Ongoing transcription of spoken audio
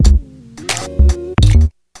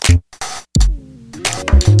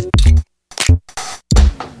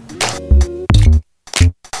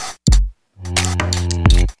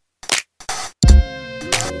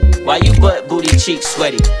you butt, booty, cheeks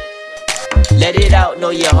sweaty? Let it out, know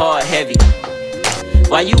your heart heavy.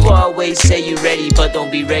 Why you always say you ready, but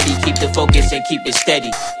don't be ready? Keep the focus and keep it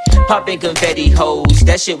steady. Popping confetti hoes,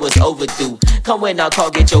 that shit was overdue. Come when I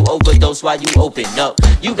call, get your overdose while you open up.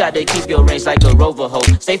 You gotta keep your range like a rover hoe.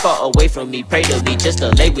 Stay far away from me, pray to me, just to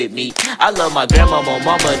lay with me. I love my grandmama,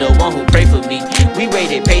 mama, the one who prayed for me. We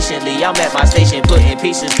waited patiently, I'm at my station putting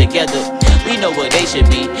pieces together. We know what they should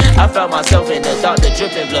be. I found myself in the dark, the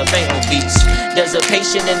dripping blood faint on beats. There's a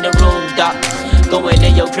patient in the room, doc. Going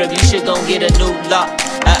in your crib, you should gon' get a new lock.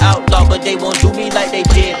 An outlaw, but they won't do me like they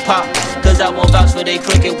did Pop. Cause I won't vouch for they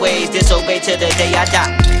crooked ways. Disobey till the day I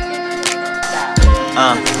die.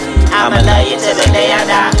 I'ma love you till the day I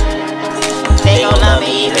die. They gon' love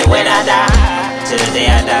me even when I die. Till the day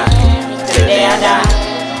I die. Till the day I die.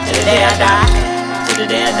 Till the day I die. Till the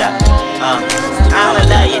day I die. I'ma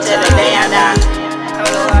love you till the day I die.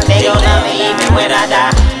 They gon' love me even when I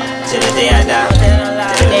die. Till the day I die.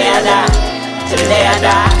 Till the day I die. Till the day I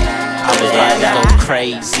die. I was about to go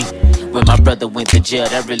crazy when my brother went to jail.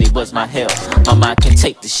 That really was my hell. My mind can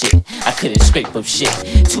take the shit. I couldn't scrape up shit.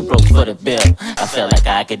 Too broke for the bill. I felt like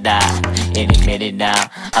I could die any minute now.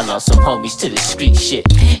 I lost some homies to the street shit,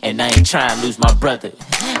 and I ain't trying to lose my brother.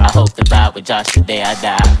 I hope to ride with Josh the day I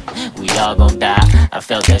die. We all gon' die. I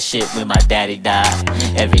felt that shit when my daddy died.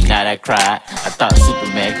 Every night I cried. I thought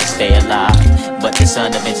Superman could stay alive, but the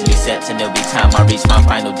sun eventually sets, and there'll be time I reach my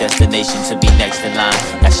final destination to be next in line.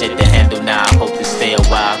 Got shit to handle now. I hope to stay a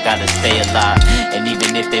while. Gotta stay alive. And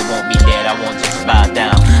even if they want me dead, I won't just bow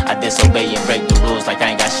down. I disobey and break the rules like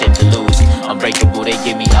I ain't got shit to lose. Unbreakable, they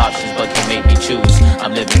give me options but can make me choose.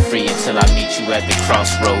 I'm living free until I meet you at the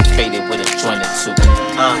crossroad, faded with a joint or two.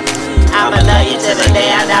 I'ma love you till the day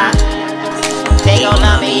I die. They gon'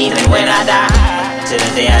 love me even when I die. Till the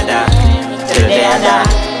day I die. Till the day I die.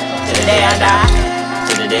 Till the day I die.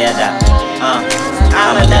 Till the day I die.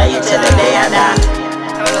 I'ma love you till the day I die.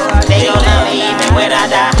 They gon' love me even when I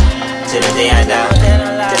die. Till the day I die.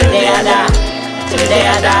 Till the day I die. Till the day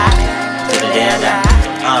I die. Till the day I die.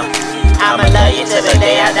 I'ma love you till the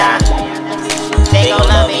day I die. They gon'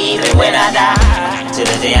 love me even when I die. Till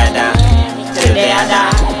the day I die. Till the day I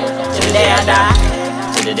die. Till the day I die.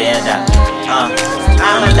 Till the day I die.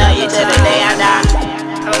 I'ma love you till the day I die.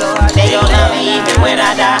 They gon' love me even when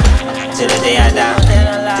I die. Till the day I die.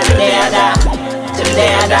 Till the day I die. Till the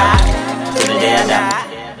day I die. Till the day I die.